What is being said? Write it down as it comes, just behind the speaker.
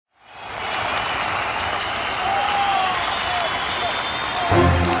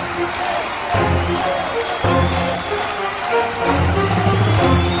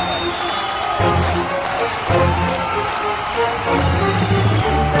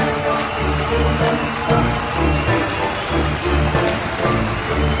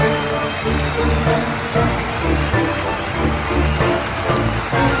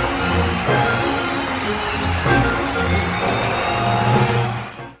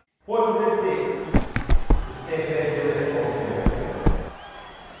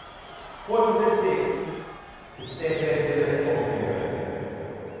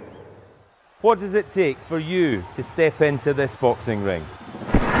What does it take for you to step into this boxing ring?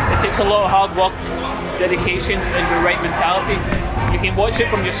 It takes a lot of hard work, dedication and the right mentality. You can watch it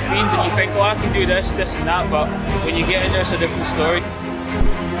from your screens and you think, oh, I can do this, this and that, but when you get in there it's a different story.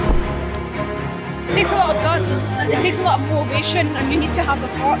 It takes a lot of guts, it takes a lot of motivation, and you need to have the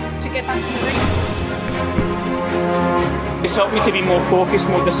heart to get back in the ring. It's helped me to be more focused,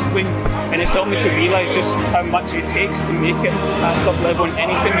 more disciplined, and it's helped me to realise just how much it takes to make it at top level in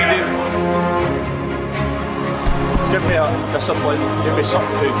anything you do. It's given me a discipline, it's given me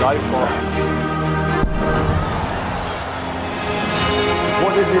something to drive for.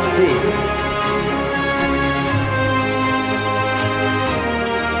 What does it take?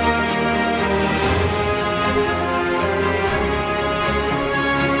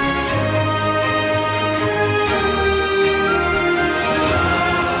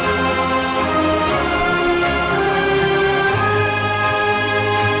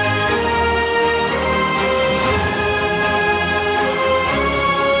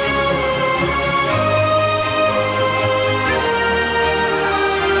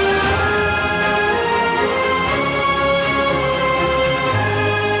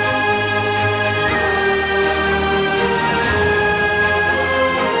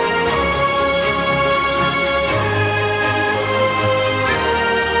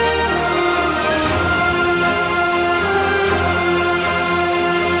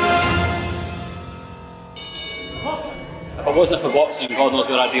 If it wasn't for boxing, God knows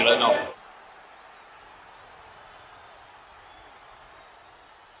where I'd be right now.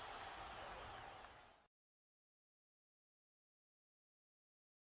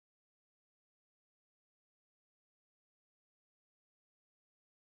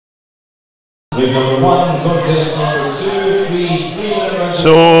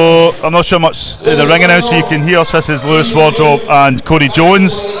 So I'm not sure much the ring announcer you can hear us. This is Lewis Wardrope and Cory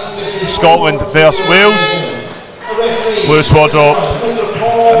Jones, Scotland versus Wales. Lewis Wardrope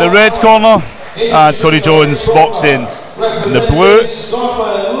in the red corner and Cory Jones boxing in the blue. Lewis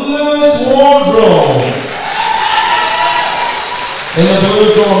Wardrope in the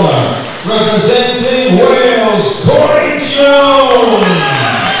blue corner, representing Wales, Cory Jones.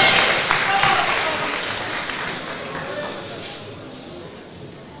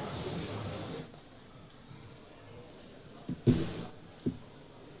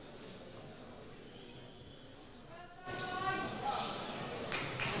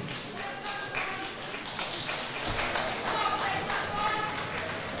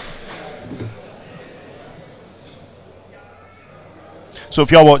 So if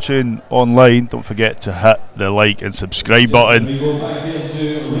you're watching online, don't forget to hit the like and subscribe button. We go back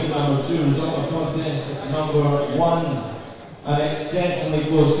into ring number 2, result of contest number 1, an exceptionally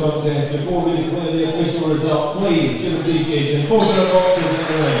close contest. Before we declare the official result, please, good appreciation, both the boxers in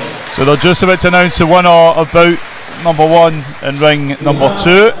the ring. So they're just about to announce the winner of bout number 1 and ring number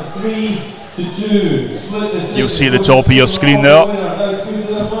 2. 3-2 split decision. You'll see at the top of your screen there. In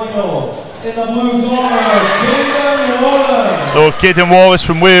the blue corner, so Caden Wallace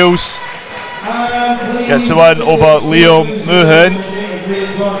from Wales gets the win over Liam Moohan.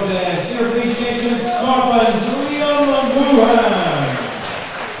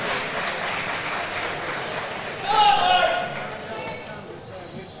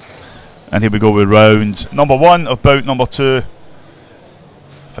 And here we go with round number 1 of bout number 2.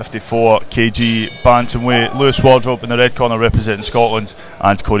 54 kg bantamweight. Lewis Wardrope in the red corner representing Scotland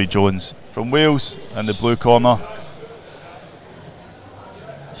and Cory Jones from Wales in the blue corner.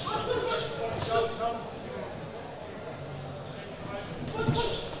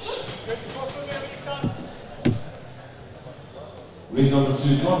 Ring number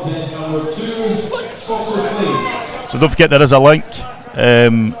 2, contest number 2, please. So don't forget there is a link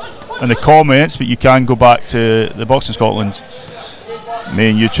in the comments, but you can go back to the Boxing Scotland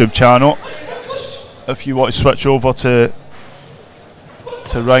main YouTube channel if you want to switch over to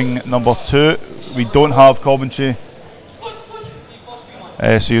ring number 2. We don't have commentary,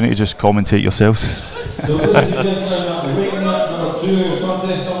 so you need to just commentate yourselves. So ring number 2,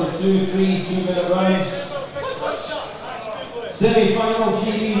 contest number 2, 3 2-minute rounds. Semi-final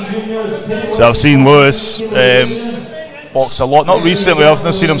GB Juniors. So I've seen Lewis box a lot, not recently, I've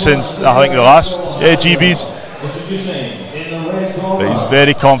not seen him since I think the last GBs, but he's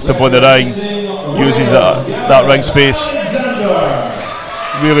very comfortable in the ring, uses that ring space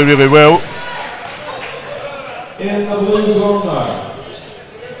really, really well. In the blue corner,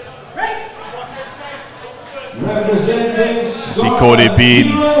 representing See Cory being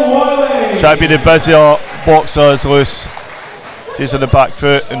trying to be the busier boxer as Lewis stays on the back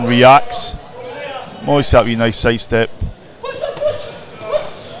foot and reacts. Always that wee nice side step.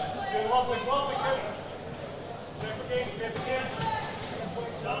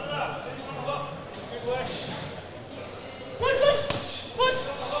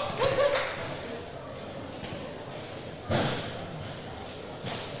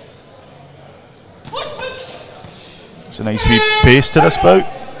 It's a nice wee pace to this bout.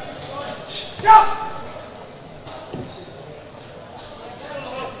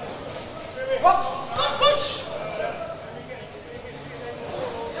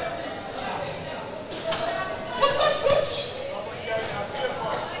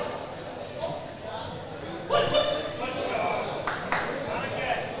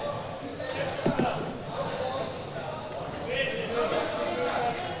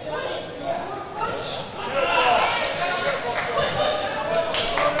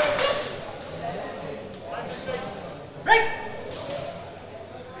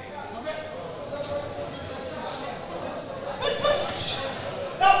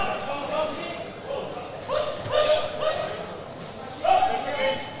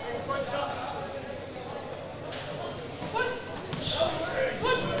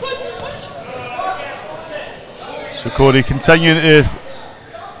 So Cory continuing to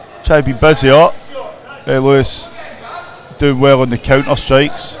try to be busy up. Lewis doing well on the counter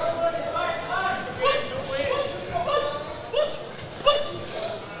strikes.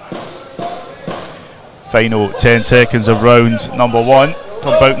 Final 10 seconds of round number 1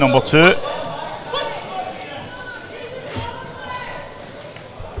 from bout number 2.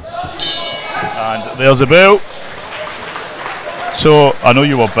 And there's the bell. So I know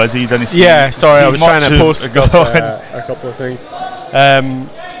you were busy, didn't see? Yeah, sorry, I was trying to post a couple of things.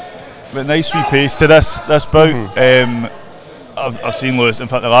 But nice wee pace to this bout. I've seen Lewis. In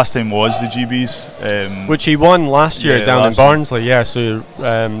fact, the last time was the GBs, which he won last year down in Barnsley. Yeah, so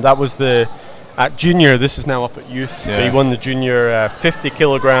that was at junior. This is now up at youth. Yeah. But he won the junior 50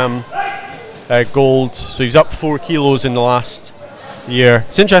 kilogram gold. So he's up 4 kilos in the last year.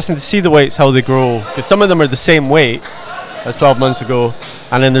 It's interesting to see the weights, how they grow, because some of them are the same weight as 12 months ago,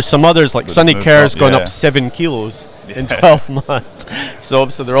 and then there's some others like Sonny Kerr's gone up 7 kilos in 12 months. So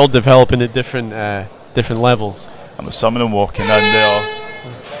obviously they're all developing at different levels. And with some of them walking in there.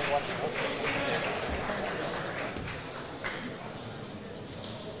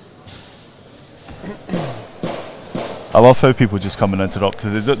 I love how people just come and interrupt.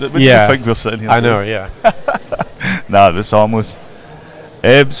 What do you think we're sitting here? I know, yeah. Nah, it's harmless.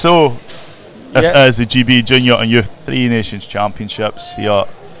 So this is the GB Junior and Youth 3 Nations Championships here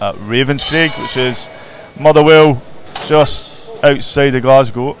at Ravenscraig, which is Motherwell, just outside of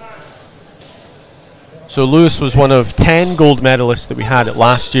Glasgow. So Lewis was one of 10 gold medalists that we had at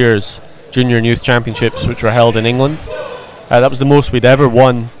last year's Junior and Youth Championships, which were held in England. That was the most we'd ever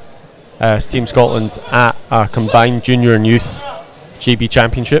won as Team Scotland at a combined Junior and Youth GB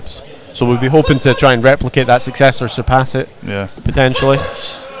Championships. So we'll be hoping to try and replicate that success or surpass it, potentially.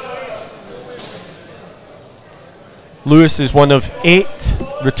 Lewis is one of 8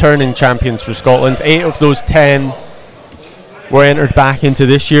 returning champions for Scotland. 8 of those 10 were entered back into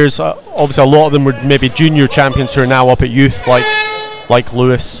this year's. Obviously, a lot of them were maybe junior champions who are now up at youth, like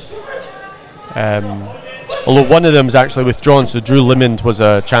Lewis. Although one of them is actually withdrawn. So Drew Limond was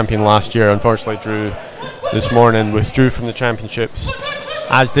a champion last year. Unfortunately, Drew this morning withdrew from the championships,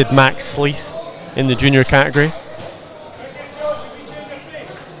 as did Max Sleeth in the junior category.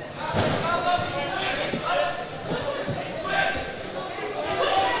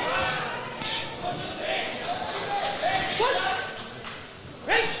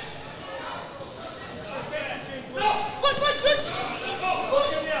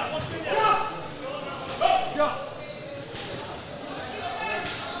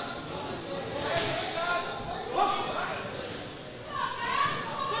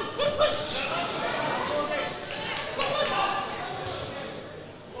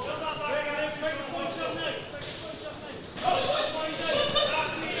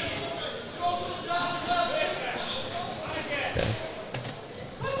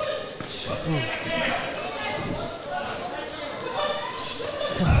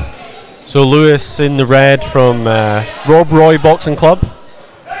 So Lewis in the red from Rob Roy Boxing Club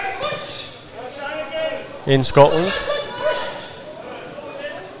in Scotland.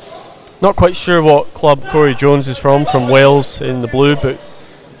 Not quite sure what club Cory Jones is from Wales in the blue, but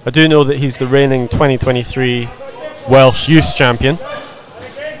I do know that he's the reigning 2023 Welsh Youth Champion,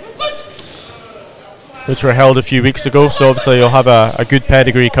 which were held a few weeks ago, so obviously you'll have a good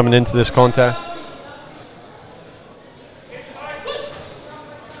pedigree coming into this contest.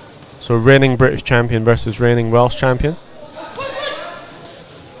 So reigning British champion versus reigning Welsh champion.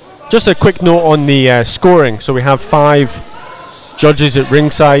 Just a quick note on the scoring. So we have 5 judges at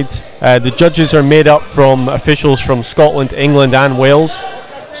ringside. The judges are made up from officials from Scotland, England and Wales.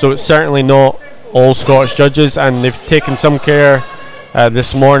 So it's certainly not all Scottish judges, and they've taken some care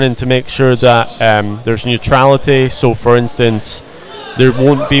this morning to make sure that there's neutrality. So for instance, there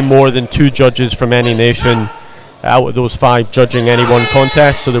won't be more than 2 judges from any nation out of those 5 judging any one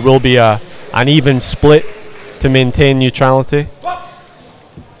contest, so there will be an even split to maintain neutrality.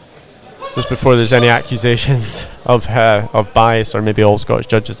 Just before there's any accusations of bias or maybe all Scottish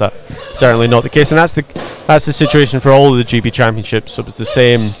judges, that's certainly not the case, and that's the situation for all of the GB Championships. So it was the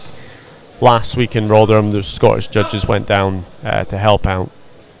same last week in Rotherham. The Scottish judges went down to help out,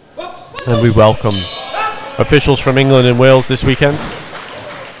 and we welcome officials from England and Wales this weekend.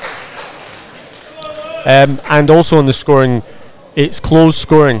 And also in the scoring, it's closed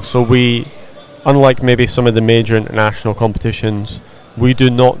scoring, so we, unlike maybe some of the major international competitions, we do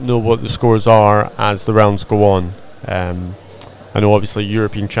not know what the scores are as the rounds go on. I know obviously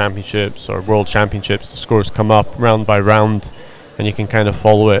European Championships or World Championships, the scores come up round by round and you can kind of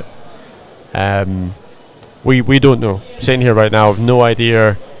follow it. We don't know. Sitting here right now, I have no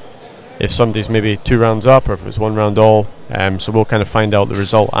idea if somebody's maybe 2 rounds up or if it's 1 round all. So we'll kind of find out the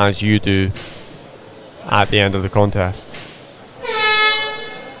result as you do at the end of the contest.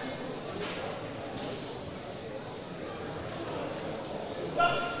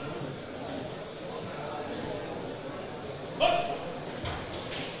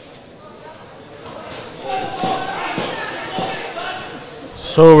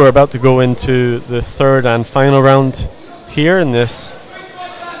 So we're about to go into the 3rd and final round here in this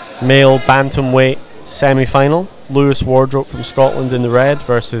male bantamweight semi-final. Lewis Wardrope from Scotland in the red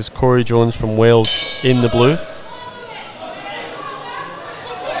versus Cory Jones from Wales in the blue.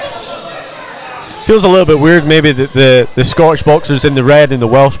 Feels a little bit weird maybe that the Scottish boxers in the red and the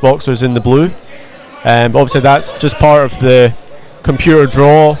Welsh boxers in the blue. But obviously that's just part of the computer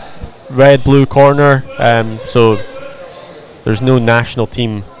draw, red-blue corner. So there's no national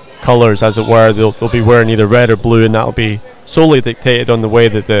team colours, as it were. They'll be wearing either red or blue, and that'll be solely dictated on the way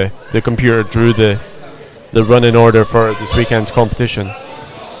that the computer drew the running order for this weekend's competition.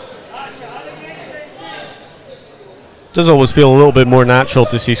 Does always feel a little bit more natural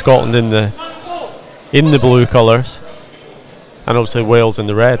to see Scotland in the blue colours, and obviously Wales in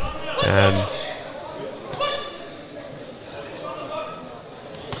the red.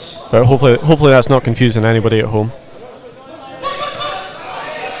 But hopefully that's not confusing anybody at home.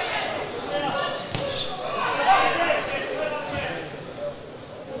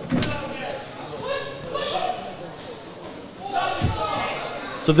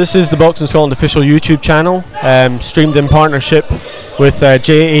 So this is the Boxing Scotland official YouTube channel, streamed in partnership with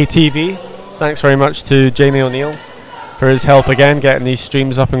JATV. Thanks very much to Jamie O'Neill for his help again getting these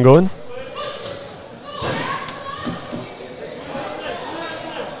streams up and going.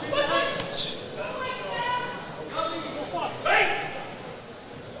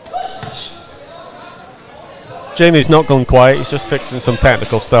 Jamie's not gone quiet, he's just fixing some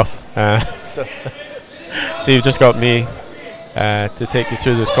technical stuff. So you've just got me to take you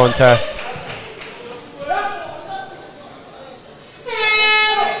through this contest.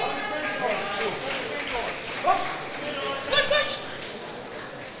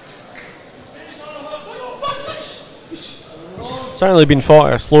 Certainly been fought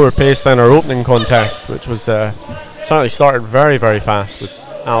at a slower pace than our opening contest, which was certainly started very, very fast with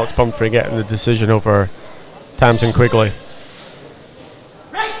Alex Pumphrey getting the decision over Tamsin Quigley.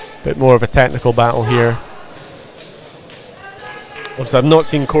 Bit more of a technical battle here. Obviously, I've not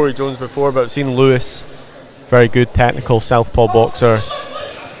seen Cory Jones before, but I've seen Lewis. Very good technical southpaw boxer.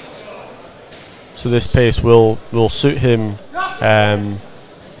 So this pace will suit him to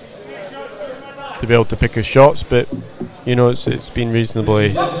be able to pick his shots, but you know it's been reasonably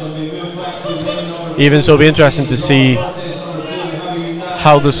even. So it'll be interesting to see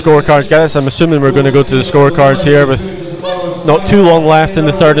how the scorecards get us. I'm assuming we're going to go to the scorecards here with not too long left in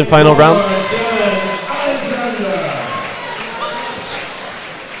the 3rd and final round.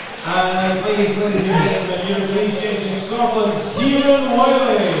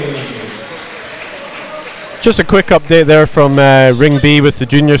 Just a quick update there from Ring B with the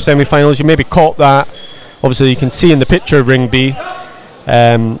junior semi-finals. You maybe caught that. Obviously you can see in the picture Ring B.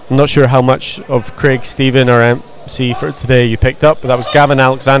 I'm not sure how much of Craig Stephen, our MC for today, you picked up, but that was Gavin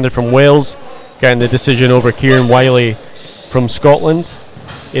Alexander from Wales getting the decision over Kieran Wiley from Scotland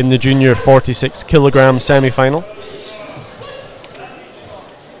in the junior 46 kilogram semi-final.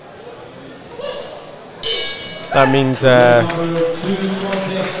 That means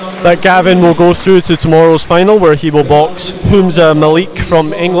that Gavin will go through to tomorrow's final, where he will box Humza Malik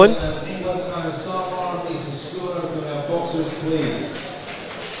from England.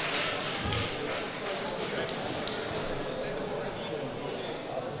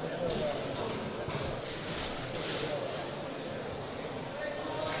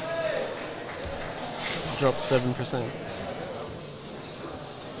 Dropped 7%.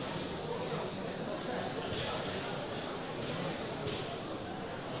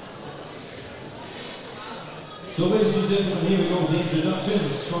 So ladies and gentlemen, here we go with the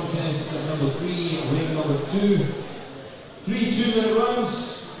introductions. Contest number 3, ring number 2. 3 2-minute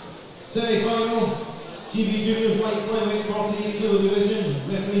rounds. Semi-final. GB Juniors Light Flyweight 48 kilo division.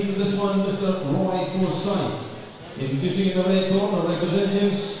 Referee for this one, Mr. Roy Forsyth. Introducing in the red corner,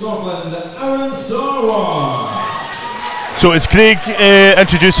 representing Scotland, Anwar. So as Craig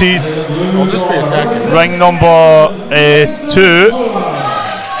introduces I'll just wait a second. ring number 2.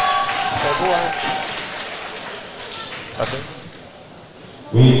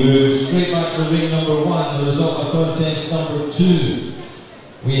 We move straight back to ring number 1, the result of contest number 2.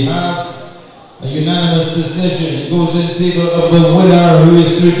 We have a unanimous decision. It goes in favour of the winner, who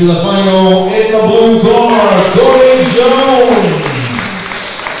is through to the final in the blue corner, Cory Jones.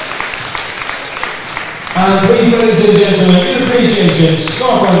 And please, ladies and gentlemen, good appreciation,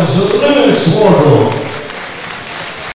 Scotland's Lewis Wardrope.